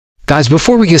Guys,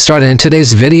 before we get started in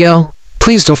today's video,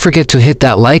 please don't forget to hit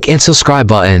that like and subscribe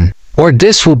button, or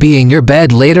this will be in your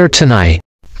bed later tonight.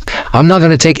 I'm not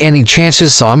going to take any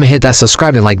chances, so I'm going to hit that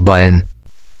subscribe and like button.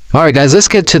 Alright guys, let's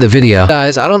get to the video.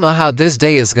 Guys, I don't know how this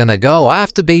day is gonna go. I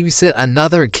have to babysit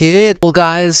another kid. Well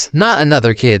guys, not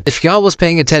another kid. If y'all was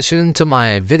paying attention to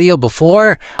my video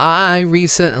before, I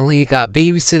recently got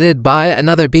babysitted by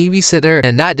another babysitter,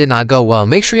 and that did not go well.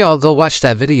 Make sure y'all go watch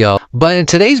that video. But in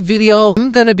today's video,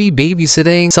 I'm gonna be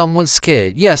babysitting someone's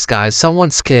kid. Yes guys,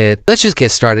 someone's kid. Let's just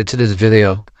get started to this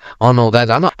video. Oh no guys,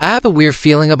 I have a weird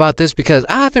feeling about this because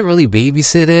I haven't really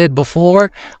babysitted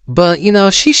before, but you know,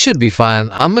 she should be fine.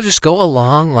 I'm gonna just go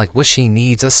along like what she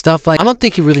needs and stuff. Like, I don't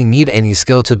think you really need any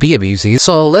skill to be a babysitter.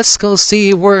 So let's go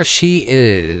see where she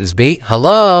is.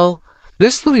 Hello?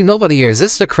 There's really nobody here. Is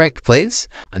this the correct place?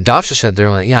 Adoption center.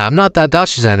 Like, yeah, I'm not the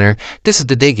adoption center. This is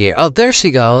the daycare. Oh, there she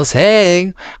goes.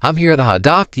 Hey, I'm here to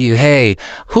adopt you. Hey,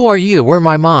 who are you? Where's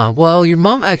my mom? Well, your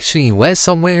mom actually went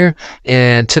somewhere,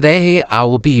 and today I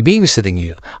will be babysitting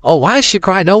you. Oh, why is she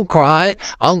crying? Don't cry.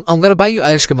 I'm gonna buy you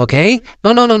ice cream, okay?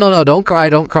 No. Don't cry.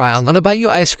 I'm gonna buy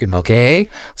you ice cream, okay?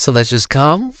 So let's just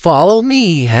come. Follow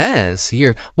me. Yes.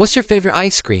 Here. What's your favorite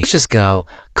ice cream? Let's just go.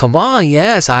 Come on,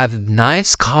 yes, I have a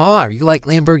nice car. You like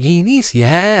Lamborghinis?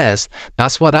 Yes,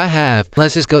 that's what I have.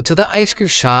 Let's just go to the ice cream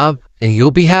shop and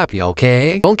you'll be happy,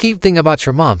 okay? Don't keep thinking about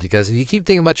your mom, because if you keep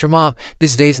thinking about your mom,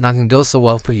 this day's not gonna go so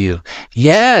well for you.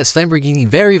 Yes, Lamborghini,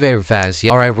 very, very fast.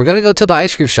 Yeah. Alright, we're gonna go to the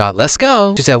ice cream shop. Let's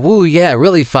go. She said, woo, yeah,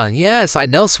 really fun. Yes, I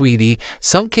know, sweetie.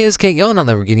 Some kids can't go on a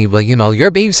Lamborghini, but you know, your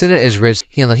babysitter is rich.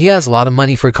 You know, he has a lot of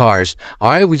money for cars.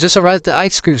 Alright, we just arrived at the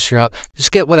ice cream shop.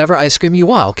 Just get whatever ice cream you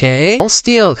want, okay? Don't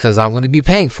steal, because I'm gonna be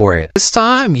paying for it. This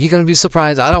time, you're gonna be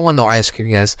surprised. I don't want no ice cream,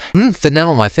 yes.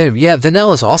 Vanilla, my favorite. Yeah,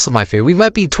 vanilla is also my favorite. We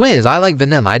might be twins. I like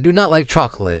vanilla. I do not like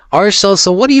chocolate. Alright, so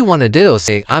what do you want to do?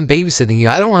 Say, I'm babysitting you.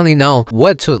 I don't really know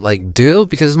what to like do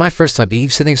because it's my first time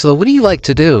babysitting. So what do you like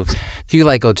to do? Do you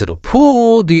like go to the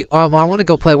pool? Do you, I want to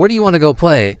go play. Where do you want to go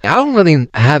play? I don't really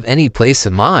have any place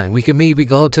in mind. We could maybe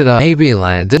go to the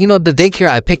Babyland. You know, the daycare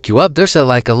I pick you up, there's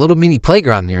like a little mini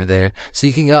playground near there. So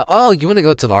you can go, oh, you want to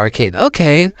go to the arcade?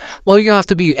 Okay. Well, you're gonna have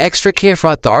to be extra careful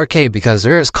at the arcade because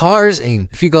there's cars, and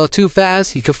if you go too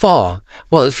fast, you could fall.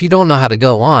 Well, if you don't know how to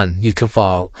go on, you could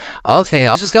fall. Okay,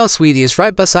 I'll just go, sweetie. It's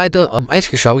right beside the ice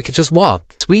cream shop. We could just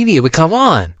walk. Sweetie, we come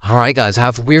on. Alright, guys, I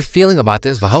have a weird feeling about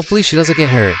this, but hopefully she doesn't get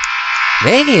hurt.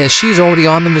 Hey, she's already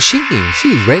on the machine.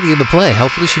 She's ready to play.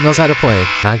 Hopefully she knows how to play.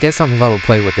 I guess I'm gonna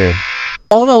play with her.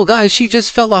 Oh no, guys, she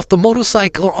just fell off the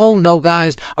motorcycle. Oh no,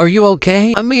 guys, are you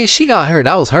okay? I mean, she got hurt.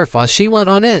 That was her fault. She went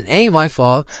on it. Ain't my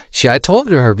fault. I told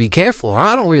her, be careful.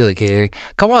 I don't really care.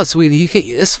 Come on, sweetie,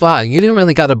 it's fine. You didn't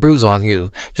really got a bruise on you.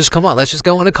 Just come on, let's just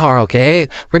go in the car, okay?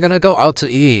 We're gonna go out to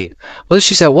eat. Well,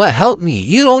 she said, what? Help me.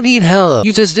 You don't need help.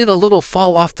 You just did a little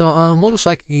fall off the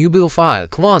motorcycle. You'll be fine.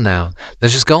 Come on now.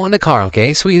 Let's just go in the car,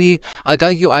 okay, sweetie? I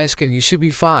got you ice cream. You should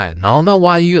be fine. I don't know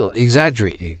why you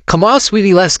exaggerating. Come on,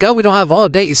 sweetie, let's go. We don't have all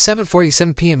day. It's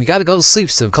 7:47 p.m. You gotta go to sleep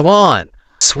soon. Come on.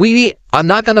 Sweetie, I'm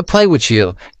not gonna play with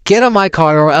you. Get on my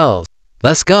car or else.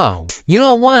 Let's go. You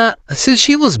know what? Since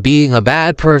she was being a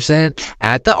bad person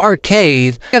at the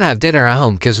arcade, I'm gonna have dinner at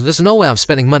home because there's no way I'm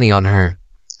spending money on her.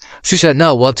 She said,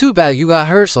 no, well, too bad you got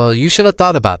hurt, so you should have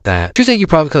thought about that. She said you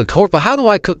probably cook horrible. How do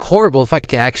I cook horrible if I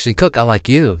can actually cook like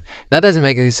you? That doesn't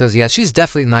make any sense. Yeah, she's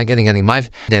definitely not getting any of my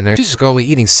dinner. She's just going to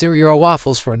be eating cereal or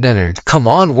waffles for dinner. Come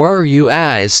on, where are you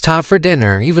at? It's time for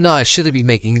dinner. Even though I shouldn't be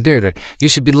making dinner, you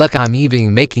should be lucky I'm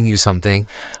even making you something.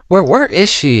 Where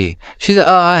is she? She said,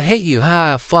 I hate you.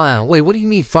 Ha, fine. Wait, what do you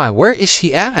mean fine? Where is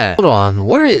she at? Hold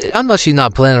on. I know she's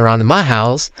not playing around in my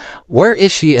house. Where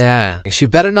is she at? She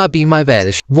better not be in my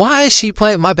bed. Why is she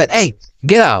playing in my bed? Hey,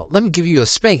 get out. Let me give you a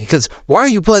spanking, because why are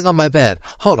you playing on my bed?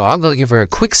 Hold on, I'm going to give her a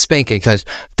quick spanking, because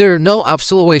there are no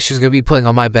absolute way she's going to be playing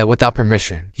on my bed without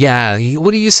permission. Yeah,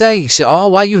 what do you say? You say, oh,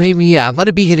 why you hate me? Yeah, I'm going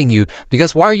to be hitting you,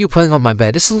 because why are you playing on my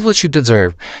bed? This is what you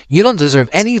deserve. You don't deserve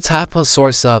any type of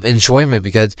source of enjoyment,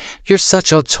 because you're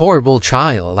such a horrible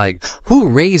child. Like, who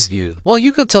raised you? Well,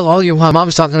 you could tell all your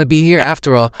mom's not going to be here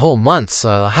after a whole month,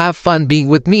 so have fun being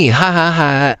with me. Ha ha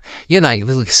ha. You're not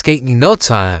going to escape me no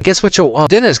time. Guess what your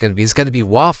dinner is going to be? It's going to be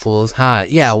waffles. Huh?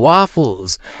 Yeah,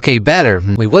 waffles. Okay, better.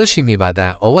 Wait, what does she mean by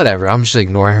that? Oh, whatever. I'm just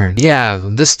ignoring her. Yeah,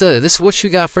 this is what you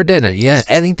got for dinner. Yeah,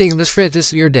 anything in this fridge, this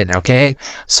is your dinner, okay?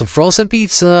 Some frozen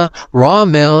pizza, raw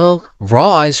milk,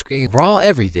 raw ice cream, raw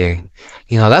everything.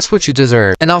 You know, that's what you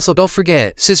deserve. And also, don't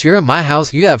forget, since you're in my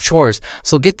house, you have chores.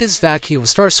 So get this vacuum,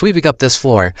 start sweeping up this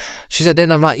floor. She said,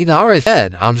 then I'm not, I already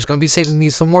fed. I'm just gonna be saving me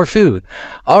some more food.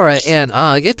 Alright, and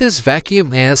get this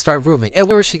vacuum and start rooming. And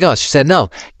where she goes? She said, no,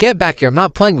 get back here. I'm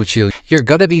not playing with you. You're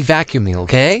gonna be vacuuming,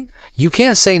 okay? You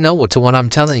can't say no to what I'm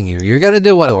telling you. You're gonna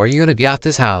do what? Or you're gonna be out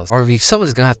this house. Or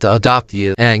someone's gonna have to adopt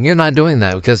you. And you're not doing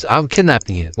that because I'm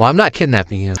kidnapping you. Well, I'm not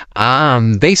kidnapping you.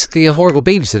 I'm basically a horrible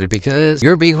babysitter because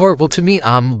you're being horrible to me.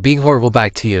 I'm being horrible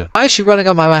back to you. Why is she running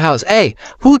on my house? Hey,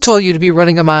 who told you to be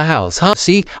running on my house? Huh?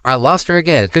 See, I lost her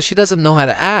again because she doesn't know how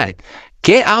to act.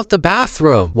 Get out the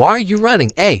bathroom. Why are you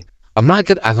running? Hey, I'm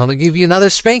gonna give you another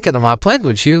spanking. I'm not playing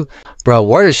with you. Bro,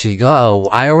 where does she go?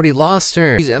 I already lost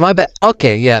her. She's in my bed.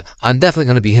 Okay, yeah, I'm definitely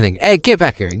gonna be hitting. Hey, get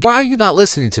back here. Why are you not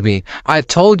listening to me? I've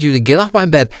told you to get off my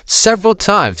bed several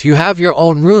times. You have your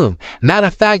own room. Matter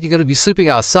of fact, you're gonna be sleeping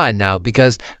outside now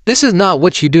because this is not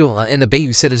what you do in a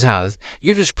babysitter's house.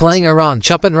 You're just playing around,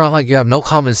 jumping around like you have no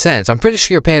common sense. I'm pretty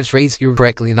sure your parents raised you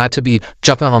correctly not to be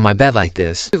jumping on my bed like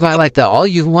this. If I like that all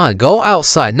you want, go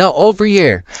outside. No, over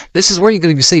here. This is where you're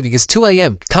gonna be sleeping. It's 2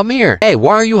 a.m. Come here. Hey,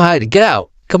 why are you hiding? Get out.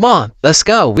 Come on, let's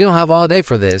go. We don't have all day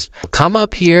for this. Come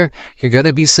up here. You're going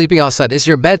to be sleeping outside. It's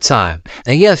your bedtime.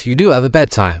 And yes, you do have a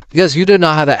bedtime. Because you don't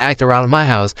know how to act around my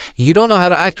house. You don't know how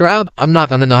to act around. I'm not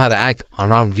going to know how to act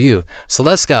around you. So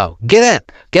let's go. Get in.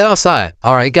 Get outside.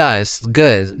 Alright, guys.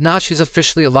 Good. Now she's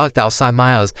officially locked outside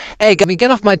my house. Hey,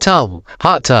 get off my tub.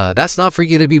 Hot tub. That's not for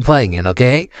you to be playing in,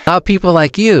 okay? Not people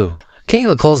like you. Can't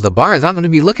even close the bars. I'm going to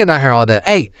be looking at her all day.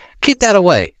 Hey, get that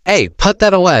away. Hey, put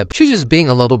that away. She's just being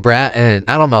a little brat, and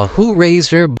I don't know who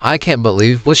raised her. I can't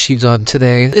believe what she's done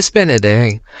today. It's been a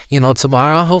day. You know,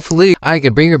 tomorrow, hopefully, I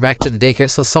can bring her back to the daycare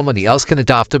so somebody else can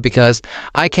adopt her because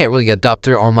I can't really adopt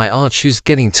her on my own. She's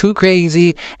getting too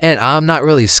crazy, and I'm not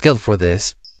really skilled for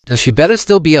this. She better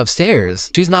still be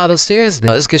upstairs. She's not upstairs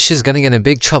now. It's because she's gonna get in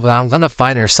big trouble. I'm gonna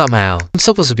find her somehow. I'm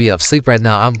supposed to be asleep right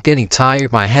now. I'm getting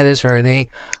tired. My head is hurting.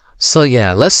 So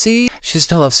yeah, let's see. She's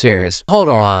still upstairs. Hold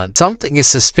on. Something is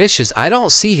suspicious. I don't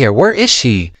see her. Where is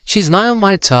she? She's not in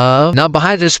my tub. Now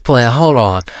behind this plant. Hold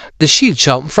on. Did she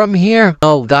jump from here?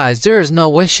 No, guys. There is no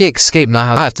way she escaped my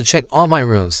house. I have to check all my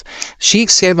rooms. She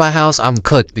escaped my house. I'm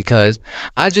cooked because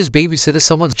I just babysitted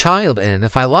someone's child, and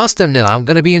if I lost them, then I'm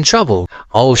gonna be in trouble.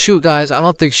 Oh shoot, guys. I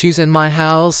don't think she's in my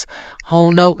house.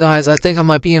 Oh no, guys. I think I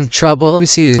might be in trouble. Let me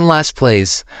see. In last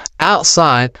place.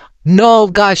 Outside. No,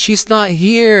 guys, she's not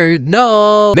here.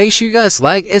 No. Make sure you guys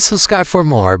like and subscribe for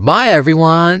more. Bye,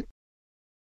 everyone.